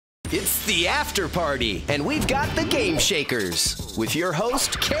It's the after party, and we've got the Game Shakers with your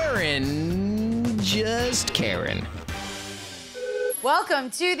host, Karen. Just Karen. Welcome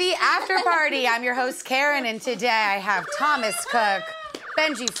to the after party. I'm your host, Karen, and today I have Thomas Cook,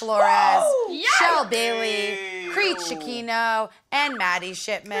 Benji Flores, Shel Bailey, Cree Cicchino, and Maddie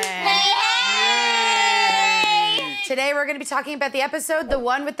Shipman. Hey! Today we're going to be talking about the episode, The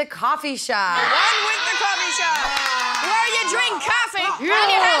One with the Coffee Shop. The one with the coffee shop. Where you drink coffee and you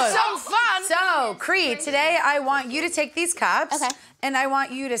have some fun. So, Cree, today I want you to take these cups. Okay. And I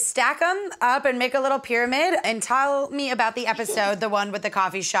want you to stack them up and make a little pyramid and tell me about the episode, The One with the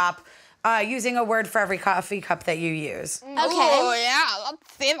Coffee Shop, using a word for every coffee cup that you use. Okay. Oh, yeah.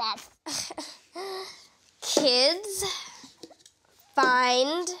 Let's see off. Kids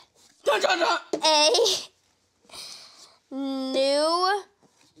find a new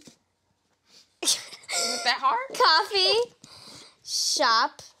Is that hard? coffee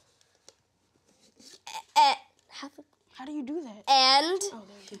shop. How do you do that? And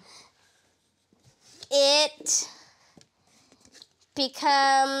it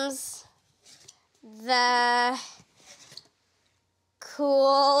becomes the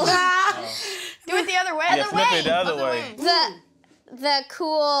cool. Do it the other way. Yeah, flip it the other way. The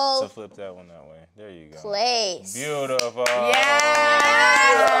cool So flip that one that way. There you go. place. Beautiful.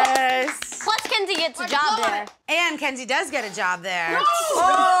 Yes! Plus, Kenzie gets a job there. And Kenzie does get a job there.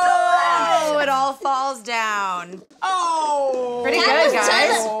 Oh, it all falls down. Oh. Pretty That good, was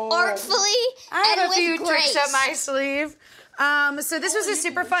guys. done artfully I and have a with few grace. tricks up my sleeve. So this was a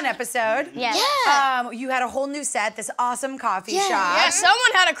super fun episode. Yeah. You had a whole new set, this awesome coffee shop. Yeah,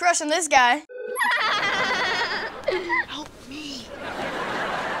 someone had a crush on this guy. Help me.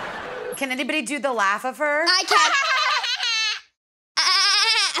 Can anybody do the laugh of her? I can.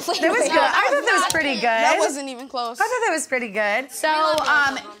 That was good. I thought that was pretty good. That wasn't even close. I thought that was pretty good. So,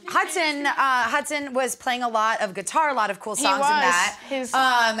 Hudson was playing a lot of guitar, a lot of cool songs in that.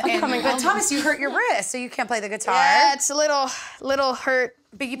 But Thomas, you hurt your wrist, so you can't play the guitar. Yeah, it's a little hurt.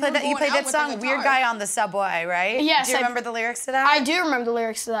 But you played that song, "Weird Guy on the Subway," right? Yes, Do you remember the lyrics to that? I do remember the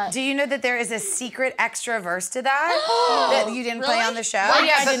lyrics to that. Do you know that there is a secret extra verse to that that you didn't play on the show? Well,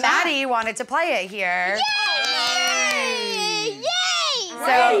 yeah, I but did not. Maddie wanted to play it here. Yay! So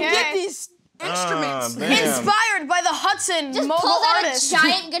Get these instruments. Bam. Inspired by the Hudson Just mobile pulled out artist. a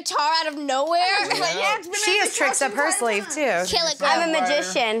giant guitar out of nowhere. she has tricks up her sleeve too. Kill it, I'm a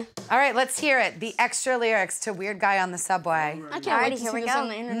magician. All right, let's hear it. The extra lyrics to "Weird Guy on the Subway." I can't wait to see this on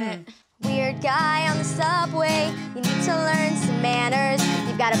the internet. Weird guy on the subway, you need to learn some manners.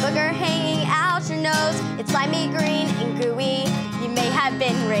 You've got a booger hanging out your nose. It's slimy, green, and gooey. You may have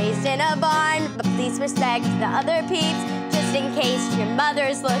been raised in a barn, but please respect the other peeps, just in case your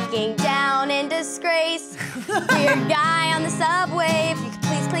mother's looking down in disgrace. Weird guy on the subway, if you could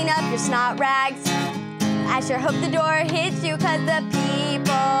please clean up your snot rags. I sure hope the door hits you, cause the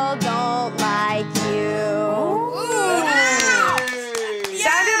people don't like you.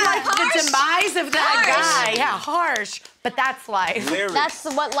 Sounded like the demise of that guy. Yeah, harsh. But that's life. Lyrics. That's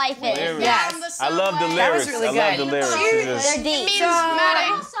what life is. Lyrics. Yes. I love the lyrics. That was really I love good. the lyrics. They're deep.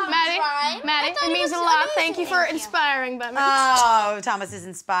 Maddie, it means a lot. Thank you for inspiring me. Oh, Thomas is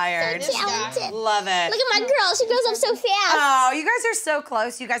inspired. Talented. Love it. Look at my girl. She grows up so fast. Oh, you guys are so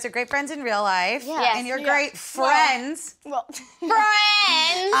close. You guys are great friends in real life. Yes. And you're great friends Well,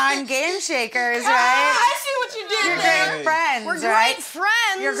 Friends. on Game Shakers, right? I see what you did You're there. great friends, We're right? great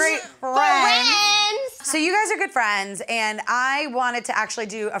friends. You're great friends. Friends. So you guys are good friends, and I wanted to actually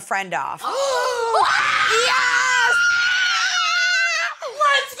do a friend off. Yes!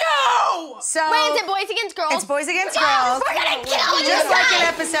 Let's go! So Wait, is it boys against girls? it's boys against girls. We're gonna kill you. Just like an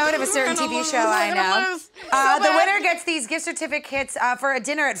episode of a certain TV show I know. The winner gets these gift certificates for a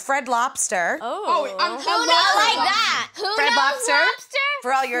dinner at Fred Lobster. Oh, I'm Who knows like that? Who Fred knows Lobster?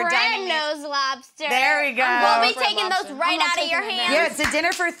 For all your Fred dining needs. knows lobster. There we go. We'll be taking those right out of your hands. Yeah, it's a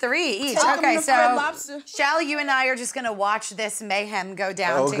dinner for 3 each. Okay, so Shel, you and I are just gonna watch this mayhem go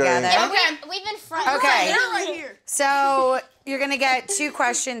down Okay. together. Okay. We've been friends. Okay. right here. So you're gonna get 2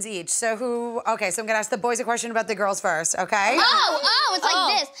 questions each. So so I'm gonna ask the boys a question about the girls first, okay? Oh, it's like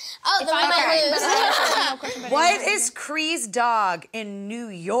this. Oh, then we might lose. What is Cree's dog in New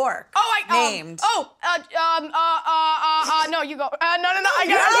York named? No, you go. No, I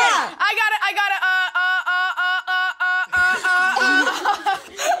got it.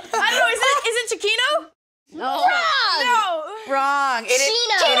 I don't know. Is it Cicchino? Wrong. No. Wrong. It is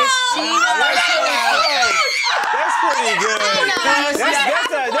Chino. That's pretty good.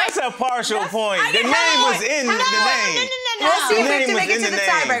 That's a partial point. The name was in the name. We'll see if we name have to was make it in to the the name.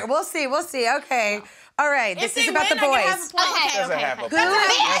 tiebreaker. We'll see. Okay. All right. This is about the boys. That's a half a point. Okay.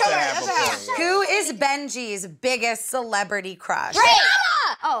 That's a half a Benji's biggest celebrity crush?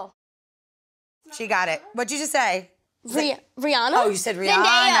 Rihanna! Oh. She got it. What'd you just say? Rihanna? Oh, you said Rihanna.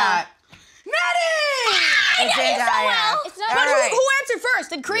 Zendaya. Maddie! It's Zendaya. It's not But right. who answered first?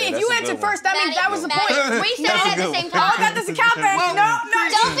 Did Cree? If that's you a answered good one. first, that means that was the point. We said it at the same time. Oh, that doesn't count, Benji. No.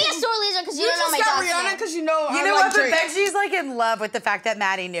 Don't be a sore loser because you don't know my got dog's Rihanna name. because you know You I know like what? But Drake. Benji's like in love with the fact that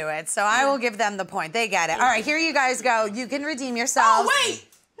Maddie knew it, so I will give them the point. They get it. All right, here you guys go. You can redeem yourselves. Oh, wait.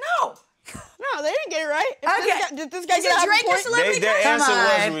 No. No, they didn't get it right. Okay. Did this guy get a Drake or celebrity? Their Come answer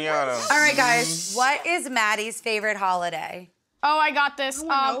was on. Rihanna. All right, guys. What is Maddie's favorite holiday? Oh, I got this. It is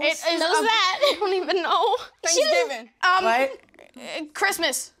Knows that? I don't even know. Thanksgiving. What?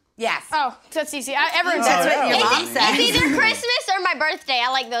 Christmas. Yes. Oh, that's easy. Everyone's That's answered. what your mom It's said. either Christmas or my birthday. I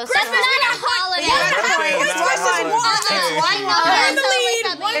like those. Christmas, That's we not got a holiday.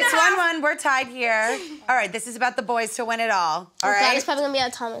 It's 1-1. We're tied here. All right, this is about the boys to win it all. All God, right? it's probably gonna be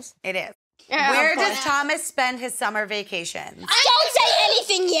on Thomas. It is. Yeah, Where of course. does Thomas spend his summer vacations? Don't say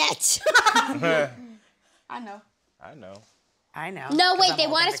anything yet. I know. I know. No, 'cause wait, I'm they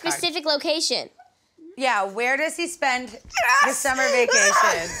holding want a the card. specific location. Yeah, where does he spend his summer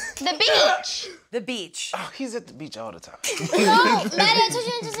vacation? The beach. The beach. Oh, he's at the beach all the time. No, Maddie, I told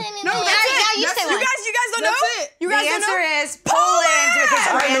you to say anything. No, that's it. Now you say one. You guys don't know? That's it. You The guys don't answer know? is Poland with his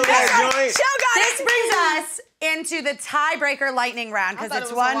I know granddad. that joint. Shel got This it. brings us into the tiebreaker lightning round because thought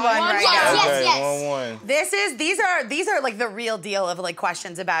it's it was 1-1 a long right one. now. Yes, yes. 1-1. These are like the real deal of like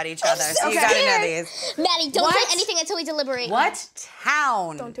questions about each other. So you Okay. gotta know these. Maddie, don't What? say anything until we deliberate. What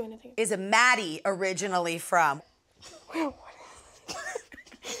town Don't do anything. is Maddie originally from?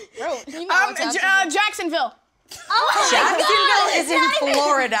 Jacksonville. Oh my Jacksonville is in Not even-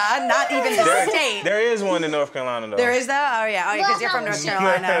 Florida, not even the state. There is one in North Carolina, though. There is though? Oh yeah, because you're from North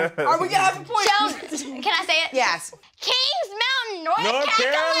Carolina. Are we gonna have a point? Can I say it? Yes. Kings Mountain, North North Kakalaki.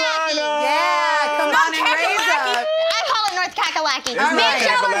 Carolina! Yeah, come on and raise up. I call it North Kakalaki. It's Me not and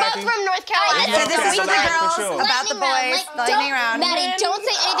Shel are Kakalaki. both from North Carolina. So this is for the Kakalaki for girls, sure. about the boys, lightning round. Maddie, don't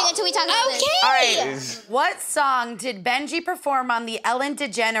say anything until we talk about this. All right. What song did Benji perform on the Ellen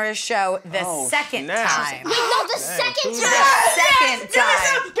DeGeneres show the second snap. time? No, the second The time. second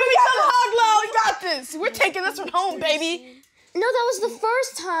time. Give me some hog love. We got this. We're taking this one home, baby. No, that was the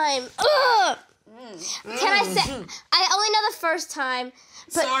first time. Ugh. Can I say? I only know the first time.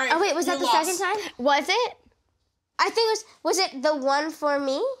 But, Sorry, oh wait, was that you the lost. second time? Was it? I think it was it the one for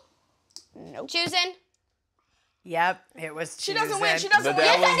me? Nope. Choosing? Yep, it was She doesn't win. She doesn't But win.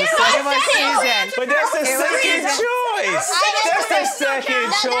 that was the It second. was Susan. But that's the It was second Susan. choice. That's the second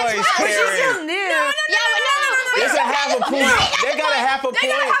choice, But you still Karen. knew. There's a half a point. They got a half a point. got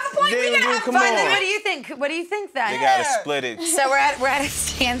a half a point. We Then got you half a come point. What on. do you think? What do you think then? They gotta split it. So we're at a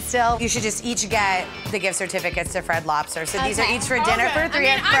standstill. You should just each get the gift certificates to Fred Lobster. So these are Okay. each for dinner for three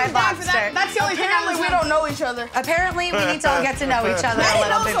at Fred I'm down for Lobster. that. That's the only thing we don't know each other. Apparently, we need to all get to know each other a Maddie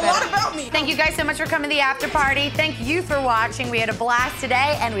little knows bit a lot better. about me. Thank you guys so much for coming to the after party. Thank you for watching. We had a blast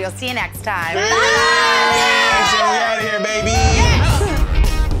today, and we'll see you next time. We out of here, baby.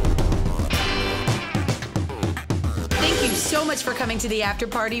 Thank you so much for coming to the after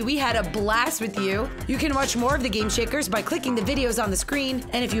party. We had a blast with you. You can watch more of the Game Shakers by clicking the videos on the screen.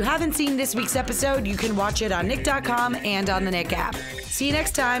 And if you haven't seen this week's episode, you can watch it on Nick.com and on the Nick app. See you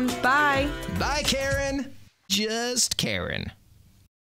next time. Bye. Bye, Karen. Just Karen.